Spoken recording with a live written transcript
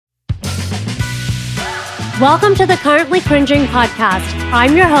Welcome to the Currently Cringing podcast.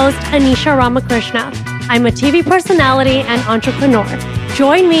 I'm your host, Anisha Ramakrishna. I'm a TV personality and entrepreneur.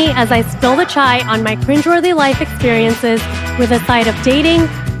 Join me as I spill the chai on my cringeworthy life experiences with a side of dating,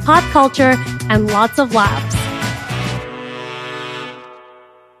 pop culture, and lots of laughs.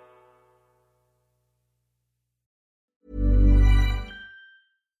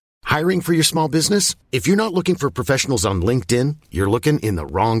 Hiring for your small business? If you're not looking for professionals on LinkedIn, you're looking in the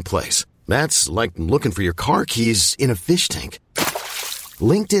wrong place. That's like looking for your car keys in a fish tank.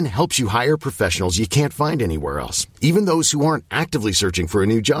 LinkedIn helps you hire professionals you can't find anywhere else, even those who aren't actively searching for a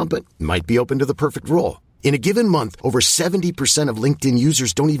new job but might be open to the perfect role. In a given month, over 70% of LinkedIn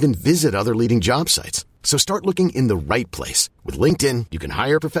users don't even visit other leading job sites. So start looking in the right place. With LinkedIn, you can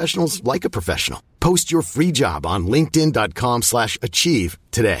hire professionals like a professional. Post your free job on linkedin.com/achieve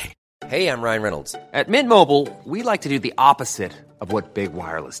today. Hey, I'm Ryan Reynolds. At Mint Mobile, we like to do the opposite of what Big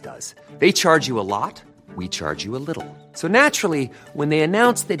Wireless does. They charge you a lot, we charge you a little. So naturally, when they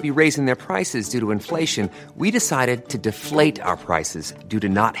announced they'd be raising their prices due to inflation, we decided to deflate our prices due to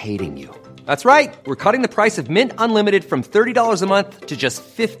not hating you. That's right. We're cutting the price of Mint Unlimited from $30 a month to just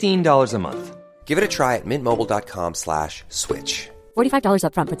 $15 a month. Give it a try at mintmobile.com/switch. $45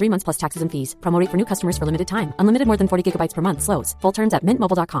 up front for 3 months plus taxes and fees. Promo rate for new customers for limited time. Unlimited more than 40 gigabytes per month. Slows full terms at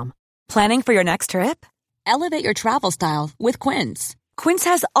mintmobile.com. Planning for your next trip? Elevate your travel style with Quince. Quince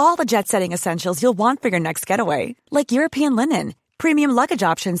has all the jet-setting essentials you'll want for your next getaway, like European linen, premium luggage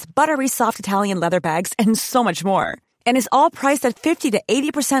options, buttery soft Italian leather bags, and so much more. And is all priced at 50 to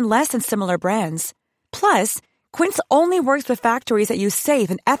 80% less than similar brands. Plus, Quince only works with factories that use safe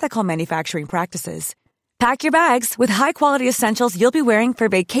and ethical manufacturing practices. Pack your bags with high-quality essentials you'll be wearing for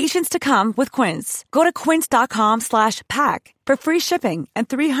vacations to come with Quince. Go to quince.com/pack for free shipping and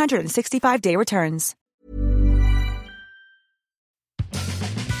 365-day returns.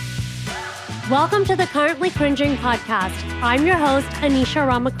 Welcome to the Currently Cringing podcast. I'm your host, Anisha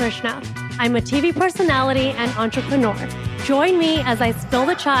Ramakrishna. I'm a TV personality and entrepreneur. Join me as I spill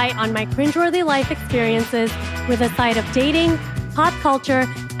the chai on my cringeworthy life experiences with a side of dating, pop culture,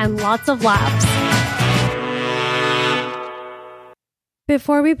 and lots of laughs.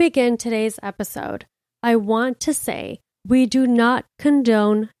 Before we begin today's episode, I want to say we do not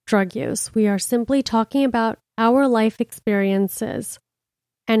condone drug use. We are simply talking about our life experiences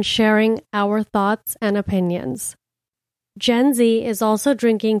and sharing our thoughts and opinions. Gen Z is also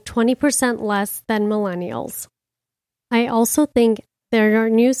drinking 20% less than millennials. I also think there are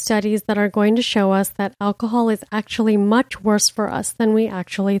new studies that are going to show us that alcohol is actually much worse for us than we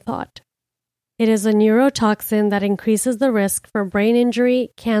actually thought. It is a neurotoxin that increases the risk for brain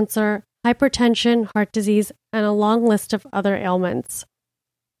injury, cancer, hypertension, heart disease, and a long list of other ailments.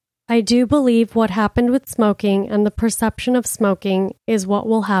 I do believe what happened with smoking and the perception of smoking is what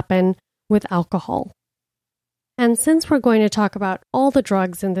will happen with alcohol. And since we're going to talk about all the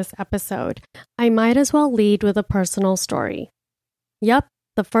drugs in this episode, I might as well lead with a personal story. Yup,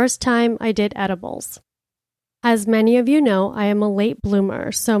 the first time I did edibles. As many of you know, I am a late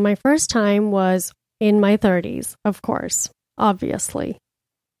bloomer, so my first time was in my 30s, of course, obviously.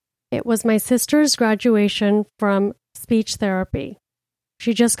 It was my sister's graduation from speech therapy.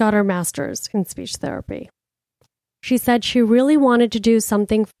 She just got her master's in speech therapy. She said she really wanted to do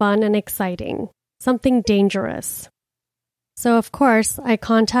something fun and exciting, something dangerous. So, of course, I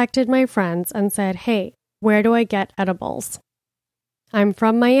contacted my friends and said, hey, where do I get edibles? I'm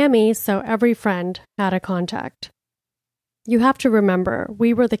from Miami, so every friend had a contact. You have to remember,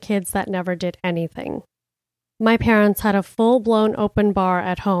 we were the kids that never did anything. My parents had a full-blown open bar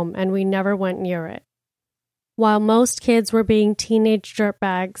at home, and we never went near it. While most kids were being teenage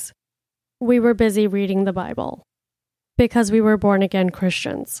dirtbags, we were busy reading the Bible. Because we were born-again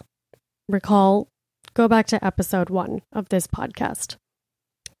Christians. Go back to episode 1 of this podcast.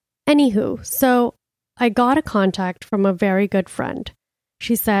 Anywho, so I got a contact from a very good friend.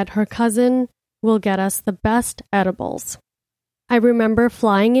 She said her cousin will get us the best edibles. I remember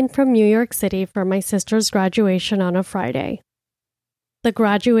flying in from New York City for my sister's graduation on a Friday. The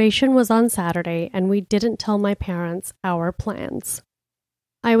graduation was on Saturday, and we didn't tell my parents our plans.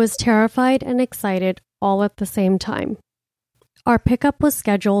 I was terrified and excited all at the same time. Our pickup was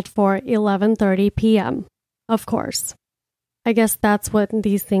scheduled for 11:30 p.m., of course. I guess that's when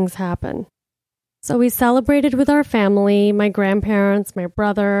these things happen. So we celebrated with our family, my grandparents, my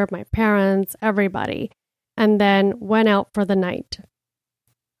brother, my parents, everybody, and then went out for the night.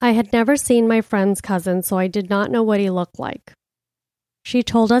 I had never seen my friend's cousin, so I did not know what he looked like. She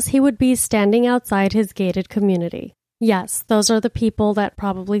told us he would be standing outside his gated community. Yes, those are the people that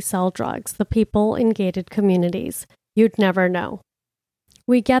probably sell drugs, the people in gated communities. You'd never know.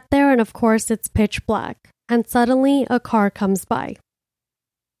 We get there and of course it's pitch black. and suddenly a car comes by.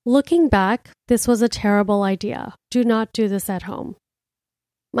 Looking back, this was a terrible idea. Do not do this at home.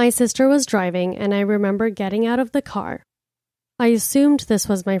 My sister was driving, and I remember getting out of the car. I assumed this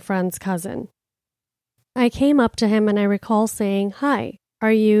was my friend's cousin. I came up to him and I recall saying, "Hi,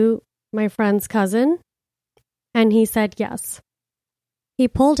 are you my friend's cousin?" And he said yes. He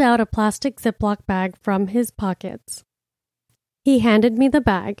pulled out a plastic Ziploc bag from his pockets. He handed me the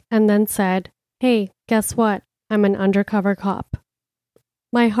bag and then said, "Hey, guess what? I'm an undercover cop."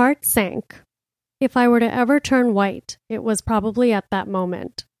 My heart sank. If I were to ever turn white, it was probably at that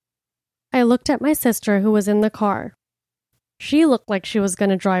moment. I looked at my sister who was in the car. She looked like she was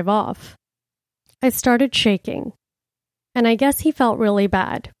going to drive off. I started shaking. And I guess he felt really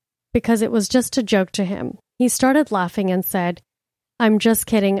bad, because it was just a joke to him. He started laughing and said, "I'm just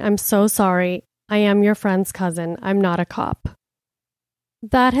kidding. I'm so sorry. I am your friend's cousin. I'm not a cop."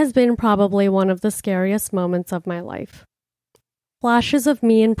 That has been probably one of the scariest moments of my life. Flashes of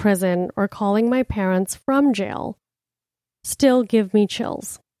me in prison or calling my parents from jail still give me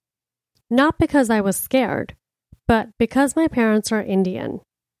chills. Not because I was scared, but because my parents are Indian.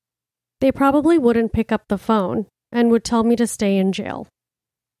 They probably wouldn't pick up the phone and would tell me to stay in jail.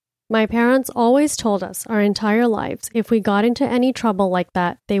 My parents always told us our entire lives if we got into any trouble like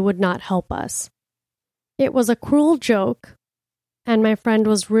that, they would not help us. It was a cruel joke, and my friend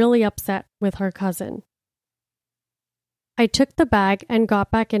was really upset with her cousin. I took the bag and got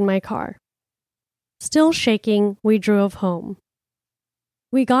back in my car. Still shaking, we drove home.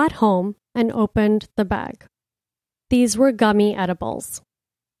 We got home and opened the bag. These were gummy edibles.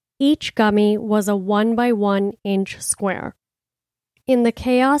 Each gummy was a 1 by 1 inch square. In the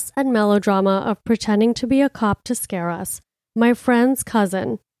chaos and melodrama of pretending to be a cop to scare us, my friend's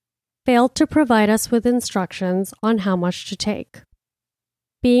cousin failed to provide us with instructions on how much to take.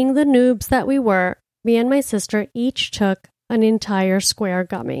 Being the noobs that we were, me and my sister each took an entire square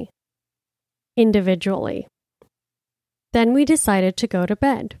gummy, individually. Then we decided to go to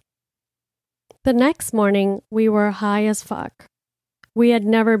bed. The next morning, we were high as fuck. We had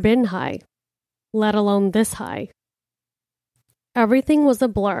never been high, let alone this high. Everything was a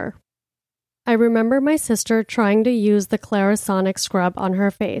blur. I remember my sister trying to use the Clarisonic scrub on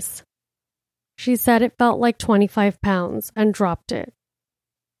her face. She said it felt like 25 pounds and dropped it.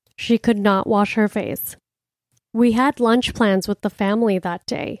 She could not wash her face. We had lunch plans with the family that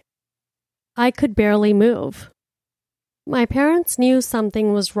day. I could barely move. My parents knew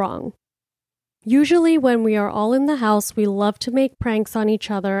something was wrong. Usually when we are all in the house, we love to make pranks on each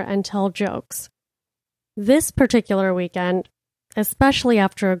other and tell jokes. This particular weekend, especially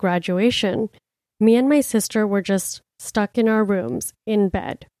after a graduation, me and my sister were just stuck in our rooms, in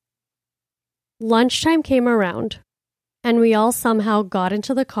bed. Lunchtime came around, and we all somehow got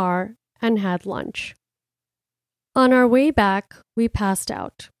into the car and had lunch. On our way back, we passed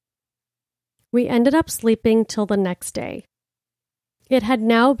out. We ended up sleeping till the next day. It had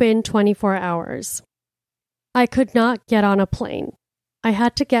now been 24 hours. I could not get on a plane. I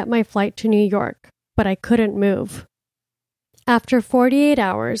had to get my flight to New York, but I couldn't move. After 48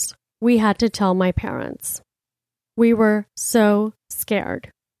 hours, we had to tell my parents. We were so scared.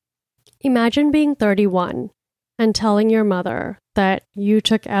 Imagine being 31 and telling your mother that you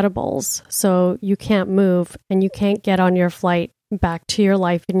took edibles so you can't move and you can't get on your flight back to your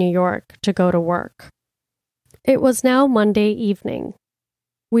life in New York to go to work. It was now Monday evening.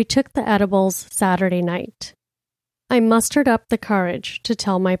 We took the edibles Saturday night. I mustered up the courage to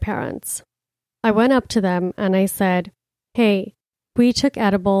tell my parents. I went up to them and I said, "Hey, we took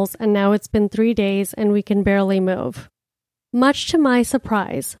edibles and now it's been 3 days and we can barely move." Much to my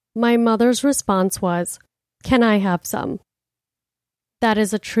surprise, my mother's response was, "Can I have some?" That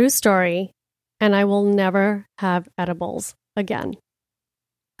is a true story, and I will never have edibles again.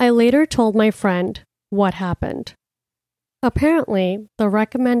 I later told my friend what happened. Apparently, the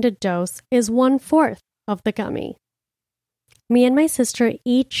recommended dose is 1/4 of the gummy. Me and my sister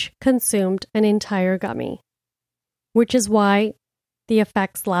each consumed an entire gummy, which is why the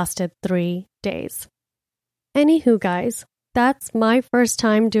effects lasted 3 days. Anywho, guys, that's my first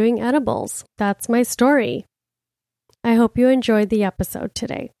time doing edibles. That's my story. I hope you enjoyed the episode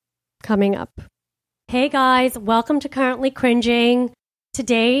today. Coming up. Hey guys, welcome to Currently Cringing.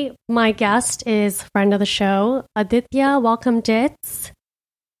 Today, my guest is friend of the show, Aditya. Welcome, Dits.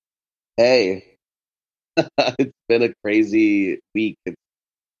 Hey, it's been a crazy week.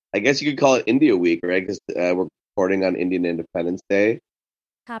 I guess you could call it India Week, right? Because we're recording on Indian Independence Day.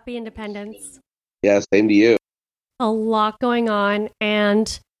 Happy Independence. Yeah, same to you. A lot going on.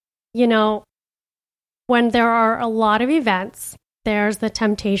 And, you know, when there are a lot of events, there's the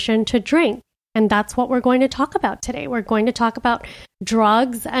temptation to drink. And that's what we're going to talk about today. We're going to talk about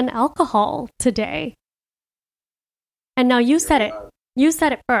drugs and alcohol today. And now you said it. You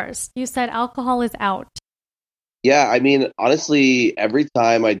said it first. You said alcohol is out. Yeah, I mean, honestly, every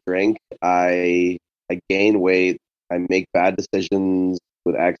time I drink, I gain weight. I make bad decisions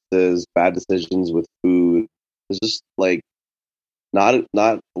with exes, bad decisions with food. There's just like not a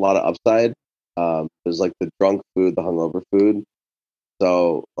lot of upside. There's like the drunk food, the hungover food.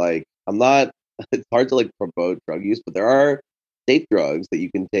 So like I'm not. It's hard to like promote drug use, but there are safe drugs that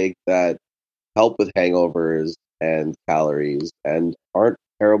you can take that help with hangovers and calories and aren't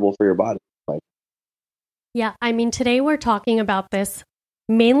terrible for your body. Like, yeah, I mean, today we're talking about this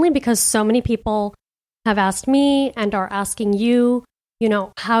mainly because so many people have asked me and are asking you,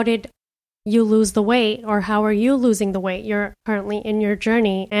 how did you lose the weight, or how are you losing the weight? You're currently in your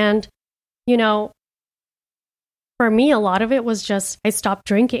journey. And, for me, a lot of it was just I stopped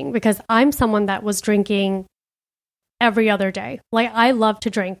drinking because I'm someone that was drinking every other day. Like, I love to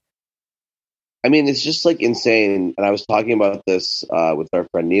drink. I mean, it's just like insane. And I was talking about this with our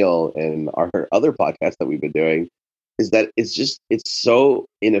friend Neil in our other podcast that we've been doing, is that it's so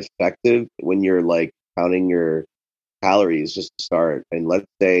ineffective when you're like counting your calories just to start. And let's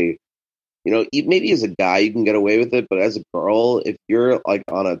say, maybe as a guy, you can get away with it. But as a girl, if you're like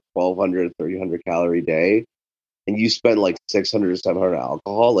on a 1,200, 1,300 calorie day and you spend like 600 or 700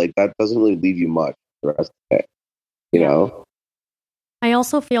 alcohol, like that doesn't really leave you much the rest of the day, you know? I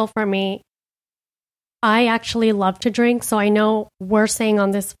also feel for me, I actually love to drink. So I know we're saying on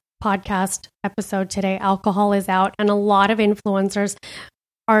this podcast episode today, alcohol is out. And a lot of influencers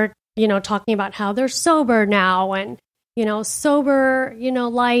are, talking about how they're sober now and, sober,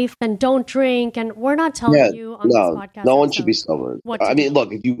 life and don't drink. And we're not telling you on this podcast. No one should be sober. I mean,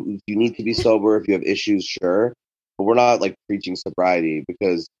 look, if you need to be sober, if you have issues, sure. But we're not like preaching sobriety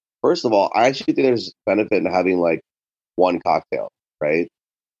because first of all, I actually think there's benefit in having like one cocktail, right?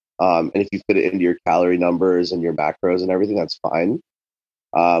 And if you fit it into your calorie numbers and your macros and everything, that's fine.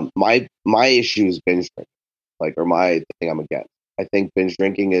 My issue is binge drinking, or my thing I'm against. I think binge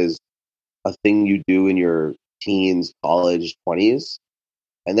drinking is a thing you do in your teens, college, 20s.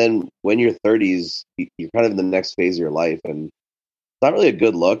 And then when you're 30s, you're kind of in the next phase of your life. And it's not really a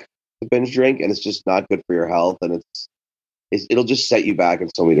good look to binge drink. And it's just not good for your health. And it'll just set you back in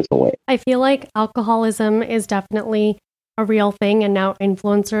so many different ways. I feel like alcoholism is definitely a real thing. And now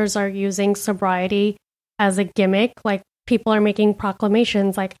influencers are using sobriety as a gimmick. Like people are making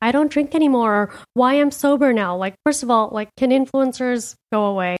proclamations like, I don't drink anymore, or why I'm sober now. Like, first of all, like, can influencers go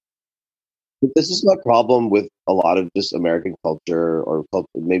away? This is my problem with a lot of just American culture or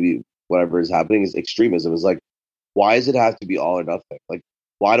maybe whatever is happening is extremism. Is like, why does it have to be all or nothing? Like,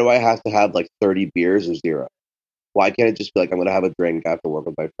 why do I have to have like 30 beers or 0? Why can't it just be like, I'm going to have a drink after work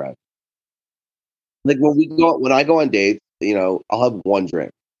with my friend? Like when I go on dates, I'll have one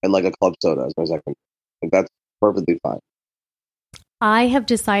drink and like a club soda as my second. Like that's perfectly fine. I have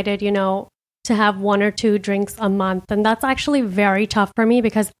decided, to have 1 or 2 drinks a month. And that's actually very tough for me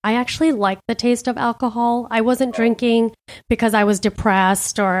because I actually like the taste of alcohol. I wasn't drinking because I was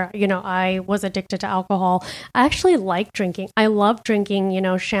depressed or, I was addicted to alcohol. I actually like drinking. I love drinking,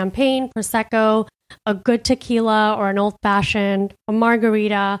 champagne, Prosecco, a good tequila or an old fashioned, a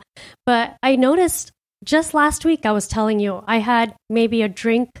margarita. But I noticed just last week, I was telling you, I had maybe a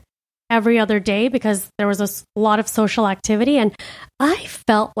drink every other day because there was a lot of social activity and I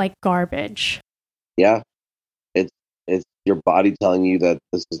felt like garbage. Yeah. It's your body telling you that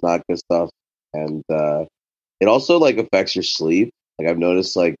this is not good stuff. And it also like affects your sleep. Like I've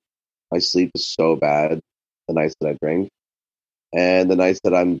noticed like my sleep is so bad the nights that I drink. And the nights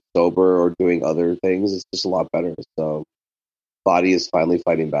that I'm sober or doing other things, it's just a lot better. So body is finally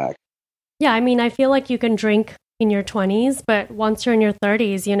fighting back. Yeah, I mean, I feel like you can drink in your 20s, but once you're in your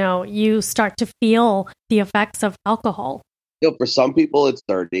 30s, you start to feel the effects of alcohol. For some people, it's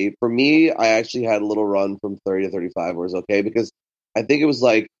 30. For me, I actually had a little run from 30 to 35 where it was okay because I think it was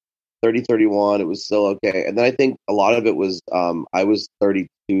like 30, 31. It was still okay. And then I think a lot of it was I was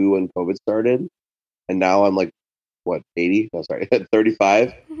 32 when COVID started. And now I'm like, 80? No, sorry,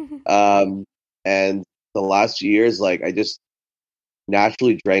 35. And the last few years, like I just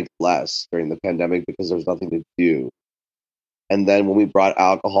naturally drank less during the pandemic because there was nothing to do. And then when we brought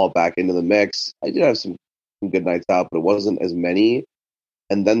alcohol back into the mix, I did have some good nights out, but it wasn't as many.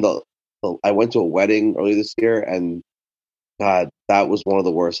 And then I went to a wedding early this year, and God, that was one of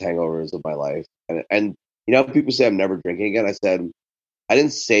the worst hangovers of my life. And people say I'm never drinking again. I said, I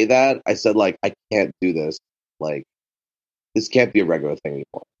didn't say that. I said like I can't do this. Like this can't be a regular thing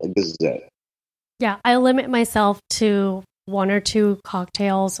anymore. Like this is it. Yeah, I limit myself to one or two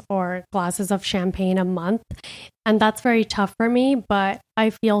cocktails or glasses of champagne a month. And that's very tough for me, but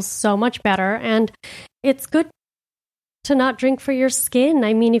I feel so much better. And it's good to not drink for your skin.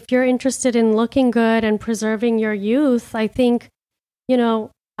 I mean, if you're interested in looking good and preserving your youth, I think,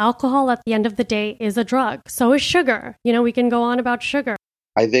 alcohol at the end of the day is a drug. So is sugar. We can go on about sugar.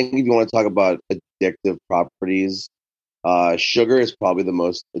 I think if you want to talk about addictive properties, sugar is probably the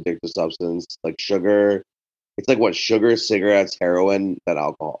most addictive substance. Like sugar, it's like what? Sugar, cigarettes, heroin, then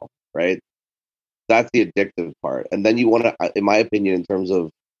alcohol, right? That's the addictive part. And then you want to, in my opinion, in terms of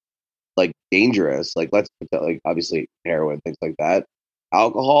like dangerous, like let's put that, like obviously heroin, things like that.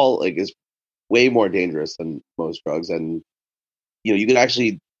 Alcohol like is way more dangerous than most drugs, and you can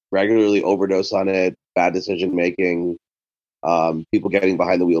actually regularly overdose on it. Bad decision making, people getting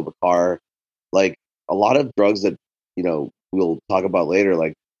behind the wheel of a car, like a lot of drugs that we'll talk about later.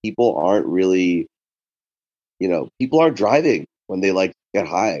 Like people aren't really, people aren't driving when they like get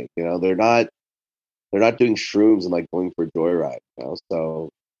high. They're not doing shrooms and like going for a joyride. So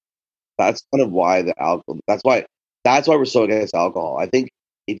that's kind of why the alcohol. That's why we're so against alcohol. I think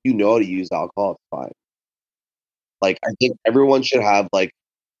if you know how to use alcohol, it's fine. Like I think everyone should have like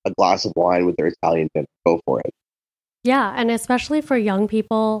a glass of wine with their Italian dinner. Go for it. Yeah, and especially for young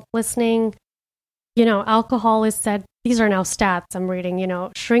people listening, alcohol is said, these are now stats I'm reading,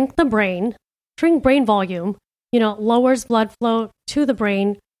 shrink brain volume, lowers blood flow to the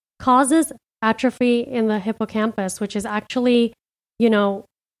brain, causes atrophy in the hippocampus, which is actually,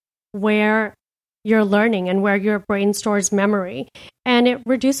 where you're learning and where your brain stores memory. And it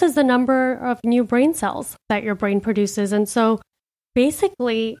reduces the number of new brain cells that your brain produces. And so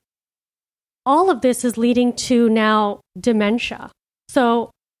basically, all of this is leading to now dementia.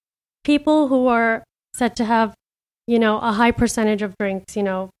 So people who are said to have, a high percentage of drinks,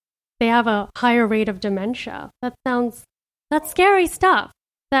 they have a higher rate of dementia. That's scary stuff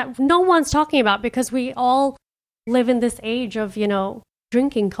that no one's talking about because we all live in this age of,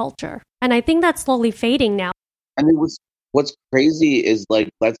 drinking culture. And I think that's slowly fading now. I mean, what's crazy is like,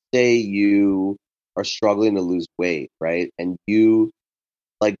 let's say you are struggling to lose weight, right? And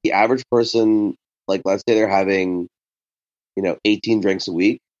like the average person, like let's say they're having, 18 drinks a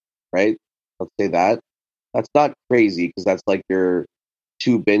week, right? Let's say that. That's not crazy because that's like your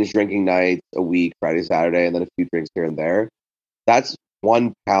 2 binge drinking nights a week, Friday, Saturday, and then a few drinks here and there. That's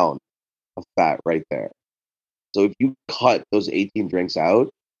 1 pound of fat right there. So if you cut those 18 drinks out,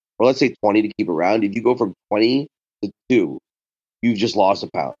 or let's say 20 to keep it round, if you go from 20 to 2, you've just lost a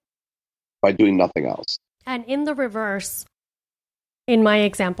pound by doing nothing else. And in the reverse, in my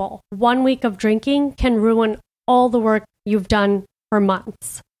example, 1 week of drinking can ruin all the work you've done for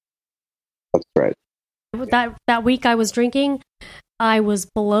months. That's right. That week I was drinking, I was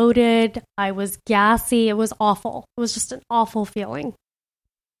bloated, I was gassy, it was awful. It was just an awful feeling.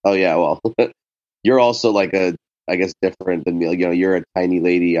 Oh yeah, well, you're also like I guess different than me. You're a tiny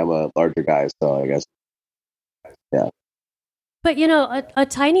lady, I'm a larger guy, so I guess, yeah. But a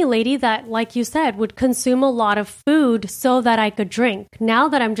tiny lady that, like you said, would consume a lot of food so that I could drink. Now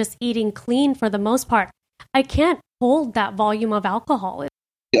that I'm just eating clean for the most part, I can't hold that volume of alcohol.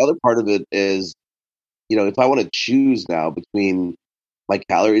 The other part of it is, if I want to choose now between my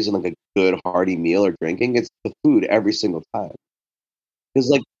calories and like a good hearty meal or drinking, it's the food every single time. Because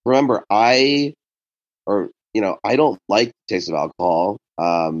like, remember, I don't like the taste of alcohol.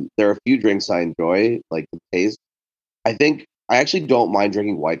 There are a few drinks I enjoy, like the taste. I think I actually don't mind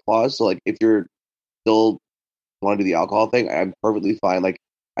drinking White Claws. So like, if you're still want to do the alcohol thing, I'm perfectly fine. Like,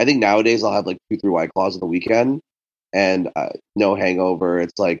 I think nowadays I'll have like 2, 3 White Claws on the weekend, and no hangover.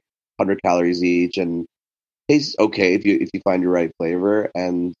 It's like 100 calories each, and tastes okay if you find your right flavor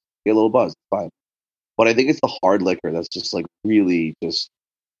and get a little buzz. It's fine. But I think it's the hard liquor that's just like really just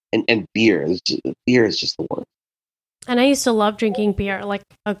and beer. Beer is just the worst. And I used to love drinking beer, like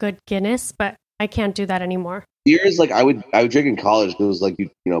a good Guinness, but I can't do that anymore. Beer is like I would drink in college because it was like you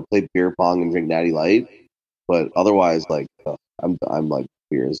play beer pong and drink Natty Light, but otherwise like I'm like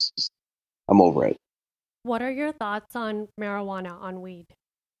beer is just, I'm over it. What are your thoughts on marijuana, on weed?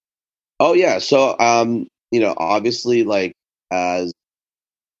 Oh yeah, so obviously like as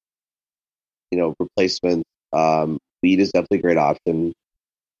replacement, weed is definitely a great option.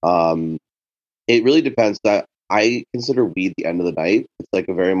 It really depends. That I consider weed the end of the night. It's like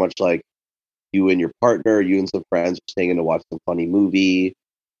a very much like you and your partner, you and some friends are staying in to watch some funny movie,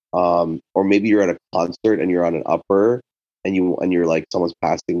 or maybe you're at a concert and you're on an upper and you're like someone's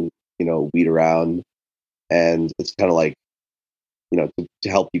passing weed around, and it's kind of like to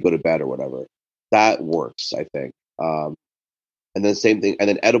help you go to bed or whatever. That works, I think. And then same thing, and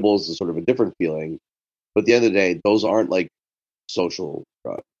then edibles is sort of a different feeling. But at the end of the day, those aren't like social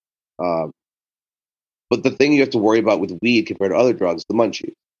drugs. But the thing you have to worry about with weed compared to other drugs, the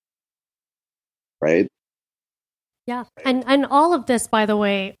munchies, right? Yeah. And all of this, by the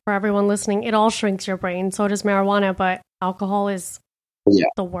way, for everyone listening, it all shrinks your brain. So does marijuana, but alcohol is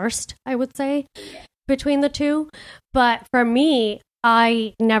the worst, I would say, between the two. But for me,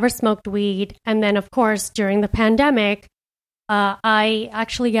 I never smoked weed. And then, of course, during the pandemic, I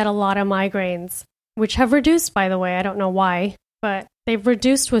actually get a lot of migraines, which have reduced, by the way. I don't know why, but they've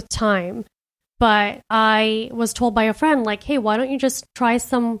reduced with time. But I was told by a friend, like, hey, why don't you just try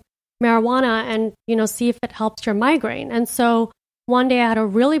some marijuana and, see if it helps your migraine. And so one day I had a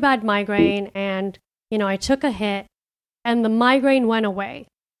really bad migraine and, I took a hit and the migraine went away,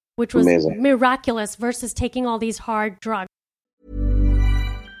 which was amazing. Miraculous versus taking all these hard drugs.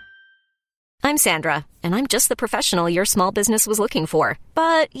 I'm Sandra, and I'm just the professional your small business was looking for.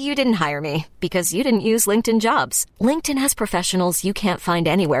 But you didn't hire me because you didn't use LinkedIn Jobs. LinkedIn has professionals you can't find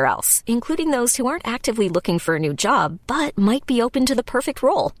anywhere else, including those who aren't actively looking for a new job, but might be open to the perfect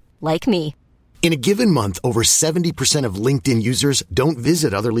role, like me. In a given month, over 70% of LinkedIn users don't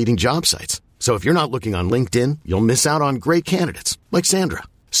visit other leading job sites. So if you're not looking on LinkedIn, you'll miss out on great candidates like Sandra.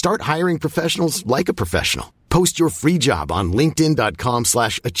 Start hiring professionals like a professional. Post your free job on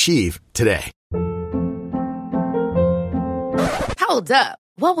linkedin.com/achieve today. Hold up.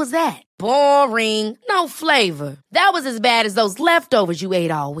 What was that? Boring. No flavor. That was as bad as those leftovers you ate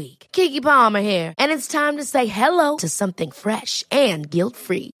all week. Keke Palmer here. And it's time to say hello to something fresh and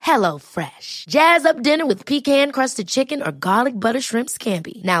guilt-free. Hello Fresh. Jazz up dinner with pecan-crusted chicken or garlic butter shrimp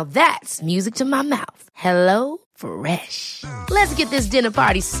scampi. Now that's music to my mouth. Hello Fresh. Let's get this dinner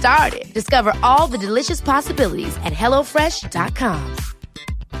party started. Discover all the delicious possibilities at HelloFresh.com.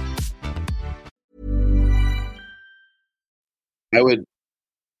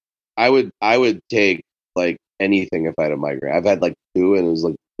 I would take like anything if I had a migraine. I've had like 2 and it was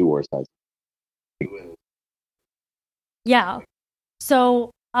like 2 worse times. Yeah. So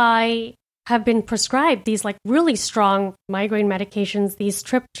I have been prescribed these like really strong migraine medications, these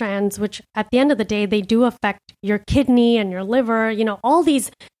triptans, which at the end of the day, they do affect your kidney and your liver, all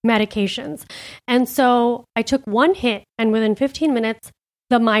these medications. And so I took one hit and within 15 minutes,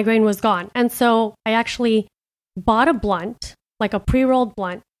 the migraine was gone. And so I actually bought a blunt, like a pre-rolled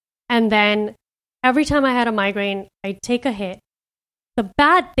blunt. And then every time I had a migraine, I'd take a hit. The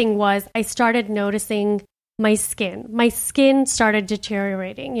bad thing was I started noticing my skin. My skin started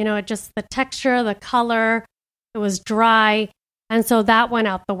deteriorating. Just the texture, the color, it was dry. And so that went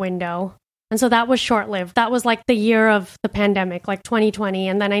out the window. And so that was short-lived. That was like the year of the pandemic, like 2020.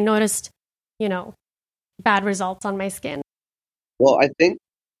 And then I noticed, bad results on my skin. Well, I think,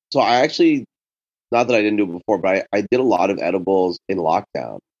 so I actually, not that I didn't do it before, but I did a lot of edibles in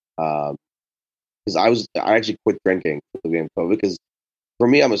lockdown. Because I actually quit drinking at the beginning of COVID because for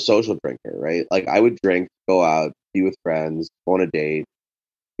me, I'm a social drinker, right? Like I would drink, go out, be with friends, go on a date,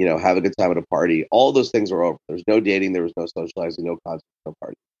 have a good time at a party. All those things were over. There was no dating, there was no socializing, no concerts, no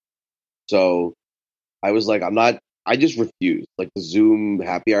party. So I was like, I just refused. Like the Zoom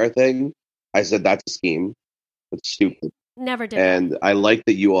happy hour thing, I said, that's a scheme. That's stupid. Never did. And I like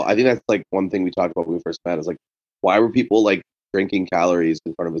that I think that's like one thing we talked about when we first met is like, why were people like drinking calories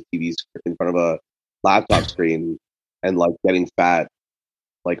in front of a TV, in front of a laptop screen and like getting fat,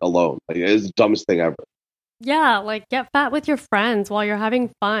 like alone? Like it's the dumbest thing ever. Yeah. Like get fat with your friends while you're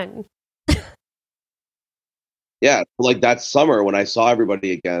having fun. Yeah. Like that summer when I saw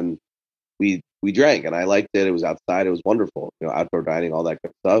everybody again, we drank and I liked it. It was outside. It was wonderful. Outdoor dining, all that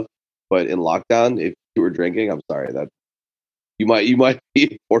good stuff. But in lockdown, if you were drinking, I'm sorry that you might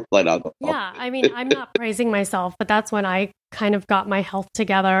be borderline alcohol. Yeah, I mean, I'm not praising myself, but that's when I kind of got my health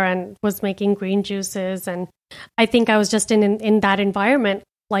together and was making green juices. And I think I was just in that environment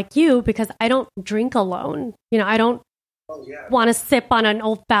like you because I don't drink alone. I don't want to sip on an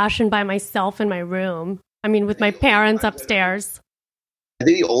old fashioned by myself in my room. I mean, with my parents upstairs. I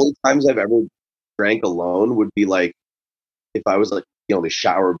think the only times I've ever drank alone would be like if I was like, to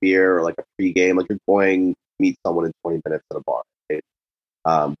shower beer or like a pregame, like you're going to meet someone in 20 minutes at a bar. Right?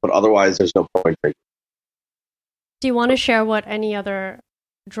 But otherwise, there's no point drinking. Do you want to share what any other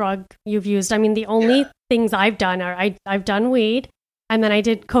drug you've used? I mean, the only things I've done are I've done weed, and then I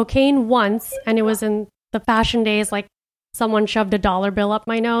did cocaine once, and it was in the fashion days, like someone shoved a dollar bill up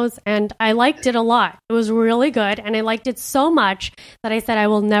my nose, and I liked it a lot. It was really good, and I liked it so much that I said I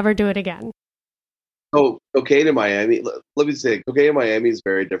will never do it again. So cocaine in Miami, let me say, cocaine in Miami is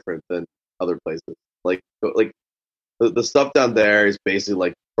very different than other places. Like the stuff down there is basically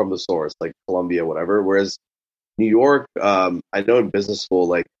like from the source, like Colombia, whatever. Whereas New York, I know in business school,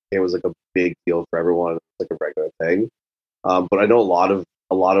 like it was like a big deal for everyone. It's like a regular thing. But I know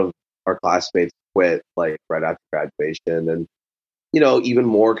a lot of our classmates quit like right after graduation, and even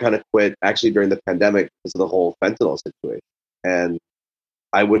more kind of quit actually during the pandemic because of the whole fentanyl situation. And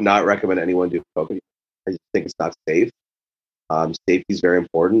I would not recommend anyone do coke. I just think it's not safe. Safety is very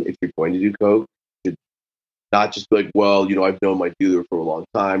important. If you're going to do coke, you should not just be like, well, I've known my dealer for a long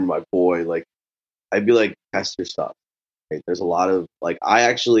time, my boy. Like, I'd be like, test your stuff. Right? There's a lot of like, I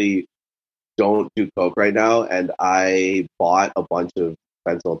actually don't do coke right now, and I bought a bunch of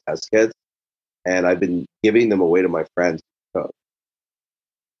fentanyl test kits, and I've been giving them away to my friends for coke.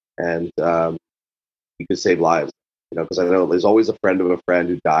 And you could save lives, because I know there's always a friend of a friend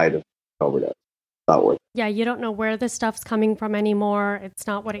who died of overdose. It's not worth it. Yeah, you don't know where this stuff's coming from anymore. It's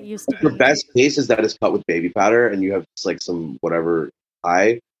not what it used to be. The best case is that it's cut with baby powder, and you have just like some whatever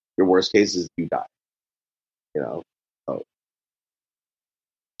high. Your worst case is you die.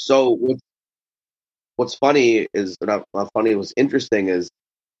 So what's funny is, or not funny, what's interesting is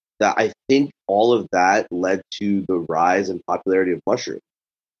that I think all of that led to the rise in popularity of mushrooms.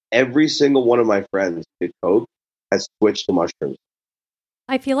 Every single one of my friends who did coke has switched to mushrooms.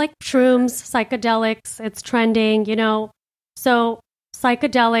 I feel like shrooms, psychedelics, it's trending, So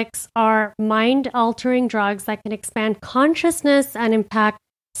psychedelics are mind-altering drugs that can expand consciousness and impact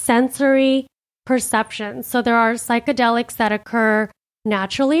sensory perception. So there are psychedelics that occur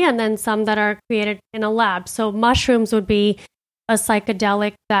naturally and then some that are created in a lab. So mushrooms would be a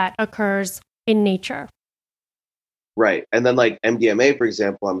psychedelic that occurs in nature. Right. And then like MDMA, for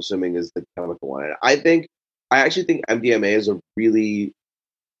example, I'm assuming is the chemical one. And I actually think MDMA is a really,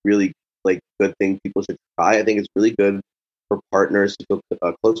 really like good thing people should try. I think it's really good for partners to feel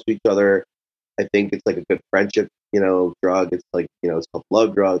close to each other. I think it's like a good friendship, drug. It's like, it's called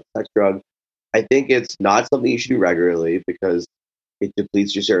love drug, sex drug. I think it's not something you should do regularly because it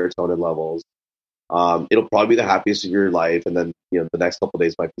depletes your serotonin levels. It'll probably be the happiest of your life. And then, the next couple of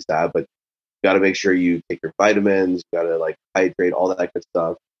days might be sad, but you got to make sure you take your vitamins, you got to like hydrate, all that good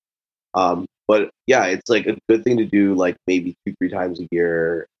stuff. But yeah, it's like a good thing to do like maybe 2-3 times a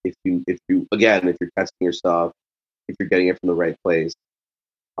year. If you're testing your stuff, if you're getting it from the right place.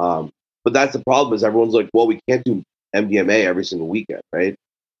 But that's the problem is everyone's like, well, we can't do MDMA every single weekend. Right.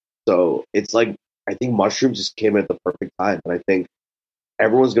 So it's like, I think mushrooms just came at the perfect time. And I think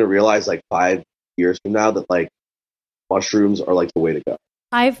everyone's going to realize like 5 years from now that like mushrooms are like the way to go.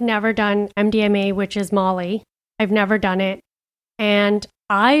 I've never done MDMA, which is Molly. I've never done it. And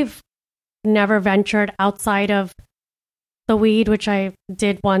I've never ventured outside of the weed, which I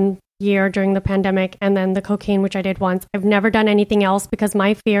did 1 year during the pandemic, and then the cocaine, which I did once. I've never done anything else because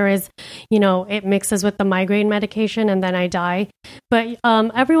my fear is, it mixes with the migraine medication and then I die. But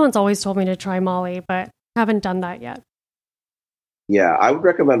everyone's always told me to try Molly, but haven't done that yet. Yeah, I would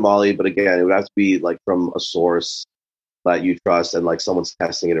recommend Molly, but again, it would have to be like from a source that you trust and like someone's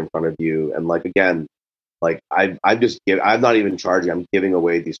testing it in front of you. And like, again, like I'm not even charging. I'm giving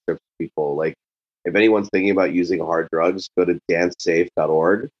away these strips to people. Like if anyone's thinking about using hard drugs, go to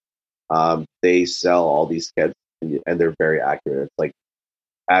dancesafe.org. They sell all these kits and they're very accurate. It's like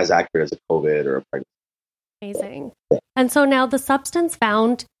as accurate as a COVID or a pregnancy. Amazing. And so now the substance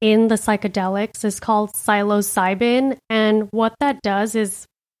found in the psychedelics is called psilocybin. And what that does is,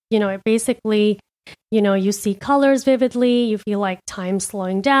 it basically, you see colors vividly, you feel like time's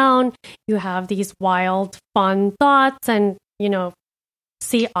slowing down, you have these wild, fun thoughts and,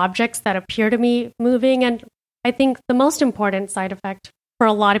 see objects that appear to be moving. And I think the most important side effect for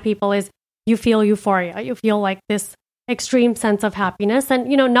a lot of people is you feel euphoria. You feel like this extreme sense of happiness. And,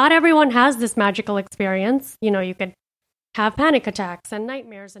 not everyone has this magical experience. You could have panic attacks and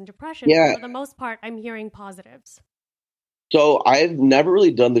nightmares and depression. Yeah. But for the most part, I'm hearing positives. So I've never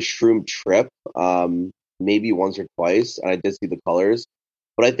really done the shroom trip, maybe once or twice, and I did see the colors.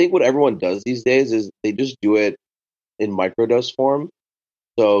 But I think what everyone does these days is they just do it in microdose form.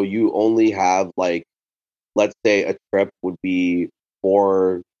 So you only have like, let's say a trip would be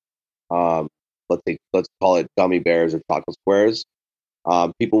 4, let's call it gummy bears or chocolate squares.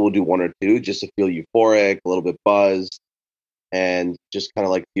 People will do 1 or 2 just to feel euphoric, a little bit buzzed, and just kind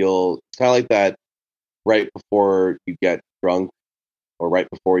of like feel kind of like that right before you get drunk or right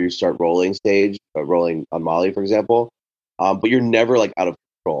before you start rolling stage, rolling on Molly, for example. But you're never like out of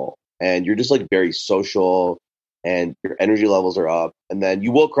control and you're just like very social and your energy levels are up, and then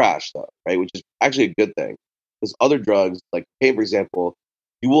you will crash though, right? Which is actually a good thing because other drugs like cocaine, for example,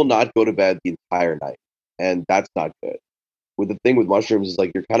 you will not go to bed the entire night, and that's not good. With the thing with mushrooms is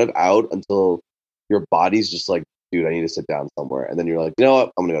like you're kind of out until your body's just like, dude, I need to sit down somewhere, and then you're like, you know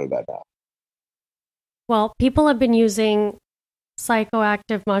what, I'm gonna go to bed now. Well, people have been using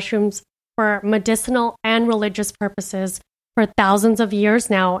psychoactive mushrooms for medicinal and religious purposes for thousands of years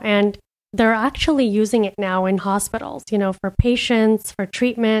now. And they're actually using it now in hospitals, for patients, for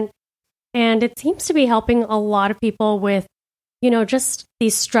treatment. And it seems to be helping a lot of people with, just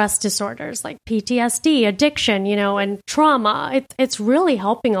these stress disorders like PTSD, addiction, and trauma. It's really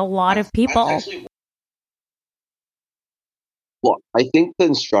helping a lot of people. Well, I think the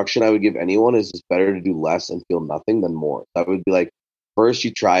instruction I would give anyone is it's better to do less and feel nothing than more. That would be like, first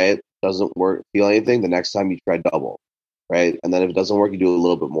you try it, doesn't work, feel anything. The next time you try double, right? And then if it doesn't work, you do a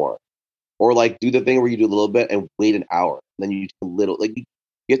little bit more. Or like do the thing where you do a little bit and wait an hour. And then you do a little, like you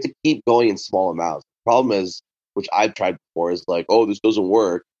have to keep going in small amounts. The problem is, which I've tried before, is like, oh, this doesn't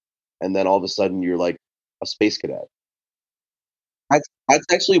work. And then all of a sudden you're like a space cadet. That's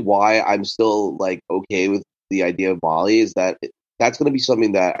actually why I'm still like okay with the idea of Molly, is that that's going to be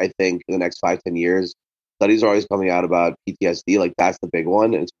something that I think in the next 5-10 years, studies are always coming out about PTSD. Like that's the big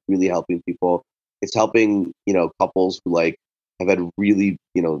one. And it's really helping people. It's helping, couples who like have had really,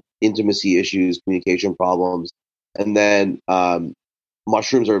 intimacy issues, communication problems. And then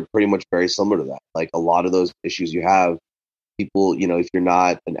mushrooms are pretty much very similar to that. Like a lot of those issues you have, people, if you're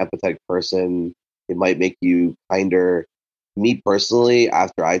not an empathetic person, it might make you kinder. Me personally,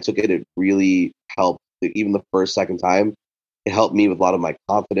 after I took it, it really helped. Even the first, second time, it helped me with a lot of my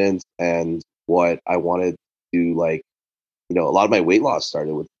confidence and what I wanted to like. A lot of my weight loss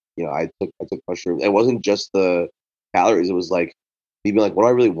started with, I took mushrooms. It wasn't just the calories. It was like me being like, what do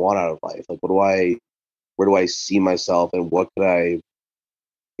I really want out of life? Like, where do I see myself, and what could I,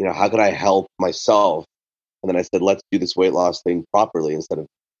 how could I help myself? And then I said, let's do this weight loss thing properly instead of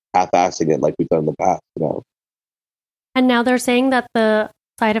half-assing it like we've done in the past. And now they're saying that the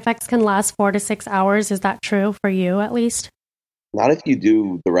side effects can last 4 to 6 hours. Is that true for you, at least? Not if you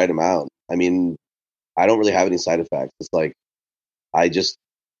do the right amount. I mean, I don't really have any side effects. It's like I just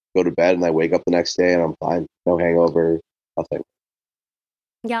go to bed and I wake up the next day and I'm fine. No hangover, nothing.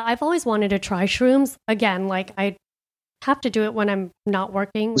 Yeah, I've always wanted to try shrooms. Again, like I have to do it when I'm not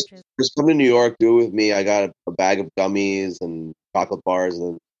working. Just come to New York, do it with me. I got a bag of gummies and chocolate bars,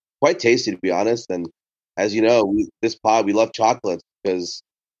 and quite tasty, to be honest. And as you know, we love chocolates because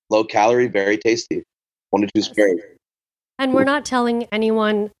low calorie, very tasty. 1 to 2 squares. And we're not telling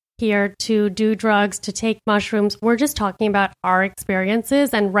anyone here to do drugs, to take mushrooms. We're just talking about our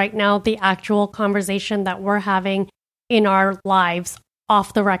experiences. And right now, the actual conversation that we're having in our lives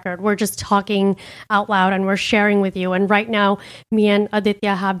off the record. We're just talking out loud and we're sharing with you. And right now, me and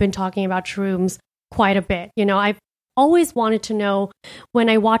Aditya have been talking about shrooms quite a bit. I've always wanted to know, when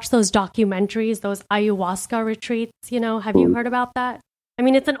I watch those documentaries, those ayahuasca retreats, have you heard about that? I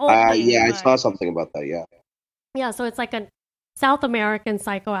mean, it's an old thing. Yeah, I saw something about that, yeah. Yeah, so it's like a South American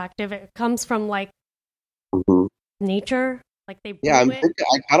psychoactive. It comes from like nature. Like they brew I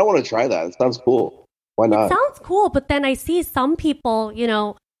kind of want to try that. It sounds cool. Why not? It sounds cool, but then I see some people,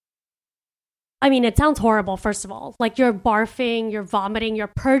 I mean, it sounds horrible, first of all. Like you're barfing, you're vomiting,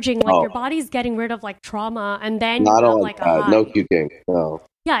 you're purging, like your body's getting rid of like trauma, and then you have like a high. No puking, no.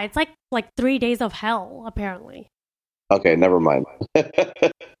 Yeah, it's like 3 days of hell, apparently. Okay, never mind.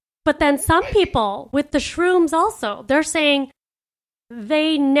 But then some people with the shrooms also, they're saying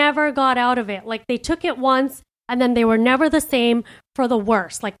they never got out of it. Like they took it once, and then they were never the same for the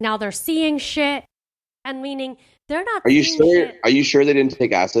worse. Like now they're seeing shit. And meaning they're not. Are you sure? Shit. Are you sure they didn't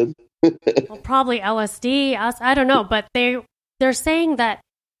take acid? Well, probably LSD. I don't know, but they're saying that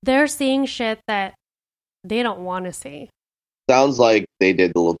they're seeing shit that they don't want to see. Sounds like they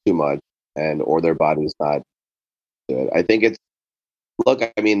did a little too much, or their body's not good. I think it's. Look,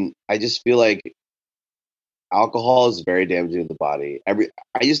 I mean, I just feel like alcohol is very damaging to the body. I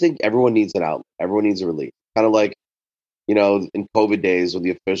just think everyone needs an outlet. Everyone needs a release. Kind of like, in COVID days when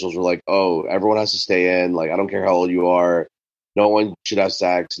the officials were like, oh, everyone has to stay in. Like, I don't care how old you are. No one should have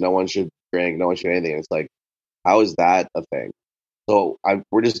sex. No one should drink. No one should do anything. It's like, how is that a thing? So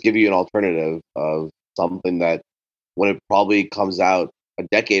we're just giving you an alternative of something that when it probably comes out a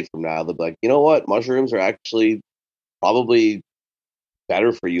decade from now, they'll be like, you know what? Mushrooms are actually probably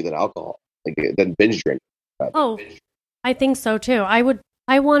better for you than alcohol, than binge drinking. Oh, I think so too. I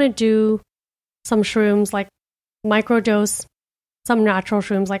want to do some shrooms, like microdose some natural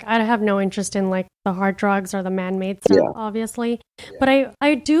shrooms. Like I have no interest in like the hard drugs or the man-made stuff, obviously. Yeah. But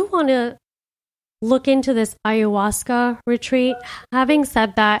I do want to look into this ayahuasca retreat. Having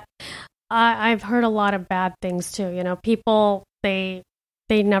said that, I've heard a lot of bad things too. People, they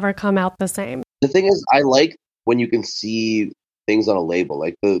never come out the same. The thing is, I like when you can see things on a label.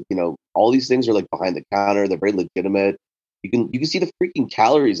 Like all these things are like behind the counter. They're very legitimate. You can see the freaking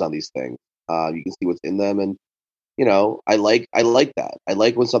calories on these things. You can see what's in them, and I like that. I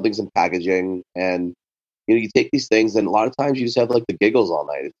like when something's in packaging, and you take these things, and a lot of times you just have like the giggles all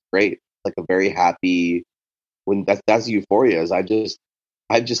night. It's great. It's like a very happy when that's euphoria. Is I've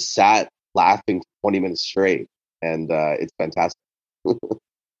just sat laughing for 20 minutes straight, and it's fantastic.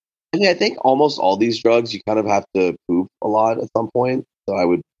 I mean, I think almost all these drugs you kind of have to poop a lot at some point, so I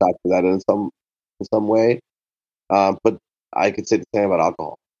would factor that in some way. But I could say the same about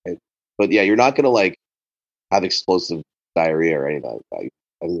alcohol. Right? But yeah, you're not going to like have explosive diarrhea or anything like that.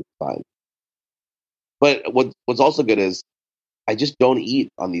 I think it's fine. But what's also good is I just don't eat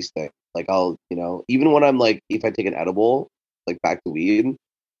on these things. Like I'll, even when I'm like, if I take an edible, like back to weed,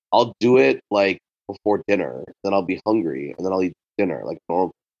 I'll do it like before dinner. Then I'll be hungry, and then I'll eat dinner like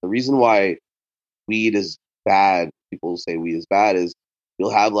normal. The reason why weed is bad, people say weed is bad, is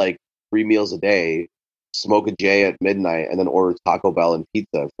you'll have like 3 meals a day, smoke a J at midnight, and then order Taco Bell and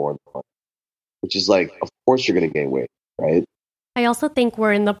pizza at 4 in the morning, which is like, of course you're going to gain weight, right? I also think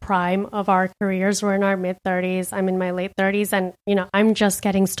we're in the prime of our careers. We're in our mid-30s. I'm in my late 30s, and I'm just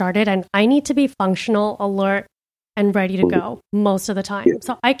getting started, and I need to be functional, alert, and ready to go most of the time. Yeah.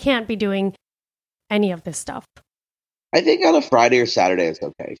 So I can't be doing any of this stuff. I think on a Friday or Saturday it's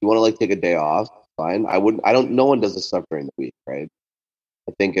okay. If you want to like take a day off, fine. No one does this stuff during the week, right?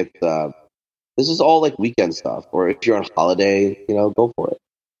 I think it's this is all like weekend stuff, or if you're on holiday, go for it.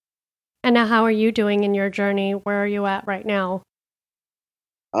 And now, how are you doing in your journey? Where are you at right now?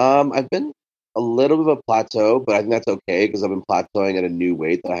 I've been a little bit of a plateau, but I think that's okay because I've been plateauing at a new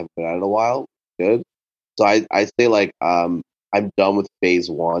weight that I haven't been at in a while. Good. So I say like I'm done with phase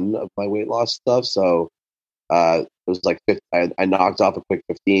 1 of my weight loss stuff. So it was like I knocked off a quick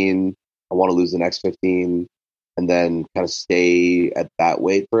 15. I want to lose the next 15, and then kind of stay at that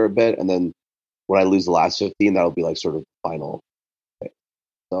weight for a bit. And then when I lose the last 15, that'll be like sort of final.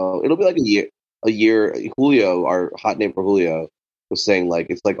 So it'll be like a year. Julio, our hot neighbor Julio, was saying like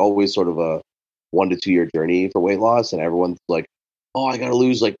it's like always sort of a 1 to 2 year journey for weight loss, and everyone's like, "Oh, I got to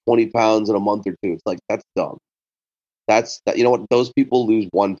lose like 20 pounds in a month or 2." It's like that's dumb. That's that. You know what? Those people lose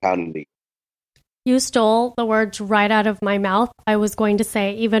 1 pound in a year. You stole the words right out of my mouth. I was going to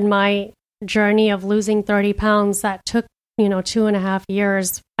say even my journey of losing 30 pounds that took 2.5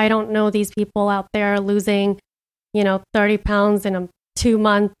 years. I don't know these people out there losing 30 pounds in a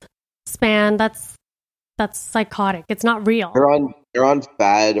 2-month span. That's psychotic. It's not real. They're on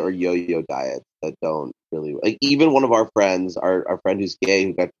fad or yo-yo diets that don't really like. Even one of our friends, our friend who's gay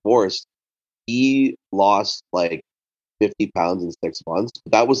who got divorced, he lost like 50 pounds in 6 months.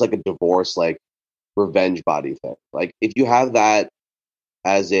 But that was like a divorce, like revenge body thing. Like if you have that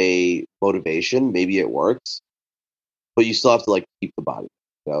as a motivation, maybe it works, but you still have to like keep the body,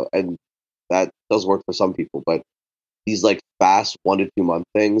 and that does work for some people. But these like fast 1 to 2 month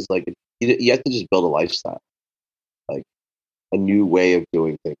things, like you have to just build a lifestyle, like a new way of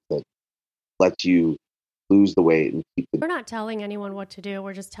doing things that lets you lose the weight and keep the. We're not telling anyone what to do.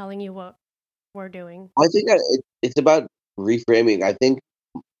 We're just telling you what we're doing. I think it's about reframing. I think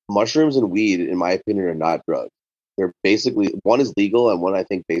mushrooms and weed, in my opinion, are not drugs. They're basically, one is legal and one I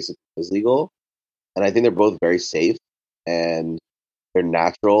think basically is legal. And I think they're both very safe and they're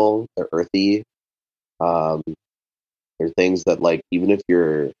natural, they're earthy. They're things that like, even if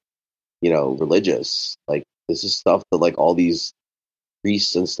you're, religious, like this is stuff that like all these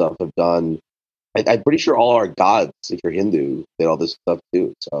priests and stuff have done. I'm pretty sure all our gods, if you're Hindu, did all this stuff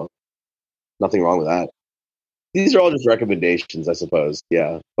too. So nothing wrong with that. These are all just recommendations, I suppose.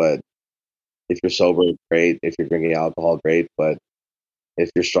 Yeah. But if you're sober, great. If you're drinking alcohol, great. But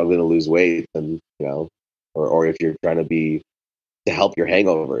if you're struggling to lose weight, then, or if you're trying to help your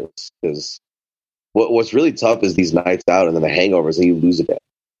hangovers, because what's really tough is these nights out and then the hangovers and you lose a bit,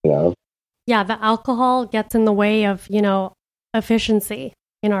 Yeah. The alcohol gets in the way of, efficiency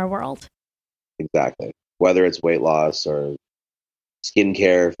in our world. Exactly. Whether it's weight loss or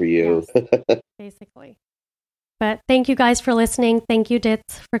skincare for you. Yes, basically. But thank you guys for listening. Thank you,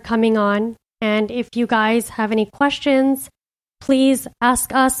 Ditz, for coming on. And if you guys have any questions, please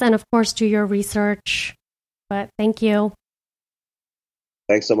ask us and, of course, do your research. But thank you.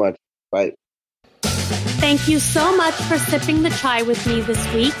 Thanks so much. Bye. Thank you so much for sipping the chai with me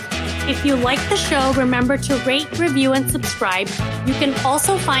this week. If you like the show, remember to rate, review, and subscribe. You can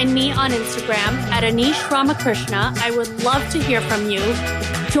also find me on Instagram at Anish Ramakrishna. I would love to hear from you.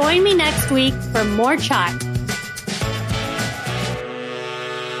 Join me next week for more chai.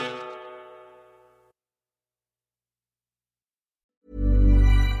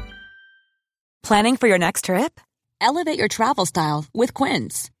 Planning for your next trip? Elevate your travel style with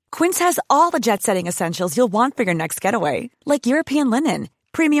Quince. Quince has all the jet-setting essentials you'll want for your next getaway, like European linen,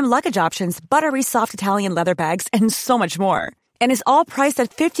 premium luggage options, buttery soft Italian leather bags, and so much more. And is all priced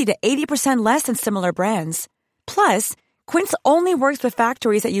at 50 to 80% less than similar brands. Plus, Quince only works with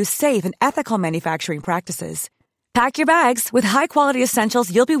factories that use safe and ethical manufacturing practices. Pack your bags with high-quality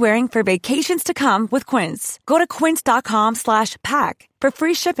essentials you'll be wearing for vacations to come with Quince. Go to quince.com/pack for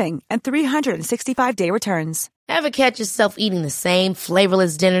free shipping and 365-day returns. Ever catch yourself eating the same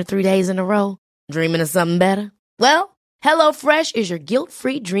flavorless dinner 3 days in a row? Dreaming of something better? Well, HelloFresh is your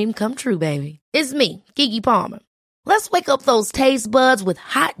guilt-free dream come true, baby. It's me, Keke Palmer. Let's wake up those taste buds with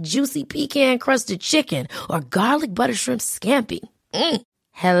hot, juicy pecan-crusted chicken or garlic butter shrimp scampi.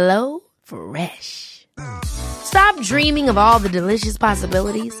 HelloFresh. Stop dreaming of all the delicious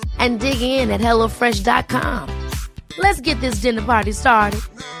possibilities and dig in at HelloFresh.com. Let's get this dinner party started.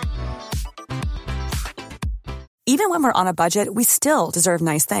 Even when we're on a budget, we still deserve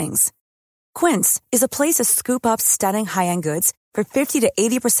nice things. Quince is a place to scoop up stunning high-end goods for 50 to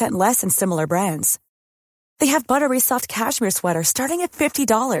 80% less than similar brands. They have buttery soft cashmere sweaters starting at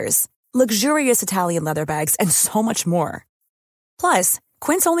 $50, luxurious Italian leather bags, and so much more. Plus,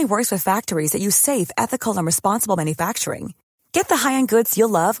 Quince only works with factories that use safe, ethical, and responsible manufacturing. Get the high-end goods you'll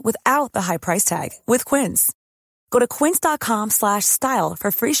love without the high price tag with Quince. Go to quince.com/style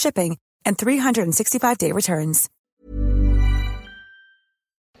for free shipping and 365-day returns.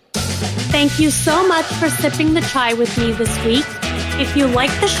 Thank you so much for sipping the chai with me this week. If you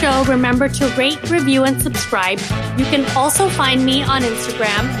like the show, remember to rate, review, and subscribe. You can also find me on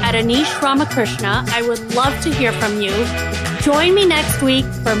Instagram at Anish Ramakrishna. I would love to hear from you. Join me next week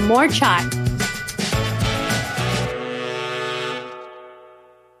for more chai.